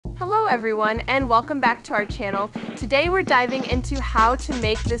Hello everyone, and welcome back to our channel. Today we're diving into how to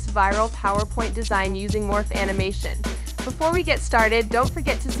make this viral PowerPoint design using Morph animation. Before we get started, don't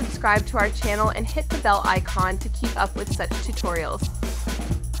forget to subscribe to our channel and hit the bell icon to keep up with such tutorials.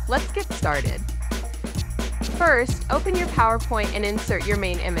 Let's get started. First, open your PowerPoint and insert your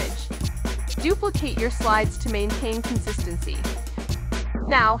main image. Duplicate your slides to maintain consistency.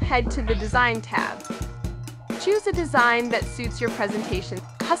 Now head to the Design tab. Choose a design that suits your presentation.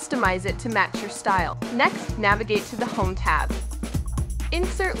 Customize it to match your style. Next, navigate to the Home tab.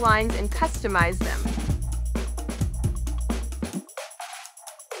 Insert lines and customize them.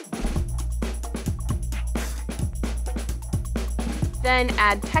 Then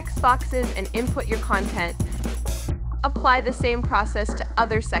add text boxes and input your content. Apply the same process to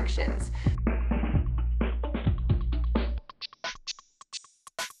other sections.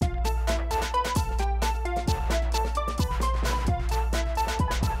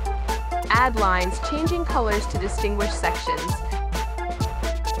 Add lines, changing colors to distinguish sections.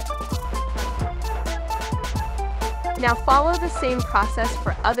 Now follow the same process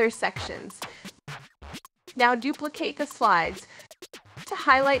for other sections. Now duplicate the slides. To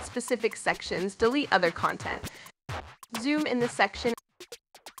highlight specific sections, delete other content. Zoom in the section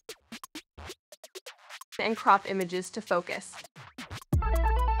and crop images to focus.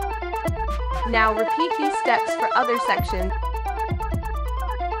 Now repeat these steps for other sections.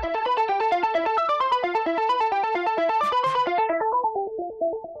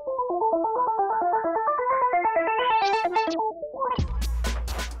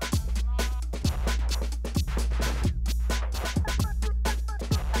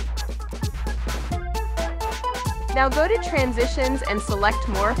 Now go to Transitions and select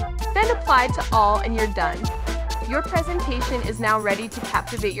Morph, then apply to all and you're done. Your presentation is now ready to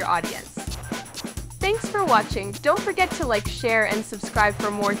captivate your audience. Thanks for watching. Don't forget to like, share, and subscribe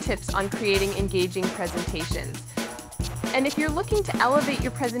for more tips on creating engaging presentations. And if you're looking to elevate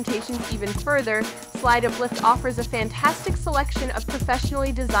your presentations even further, SlideUpLift offers a fantastic selection of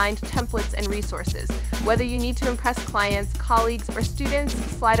professionally designed templates and resources. Whether you need to impress clients, colleagues, or students,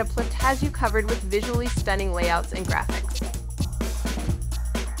 SlideUpLift has you covered with visually stunning layouts and graphics.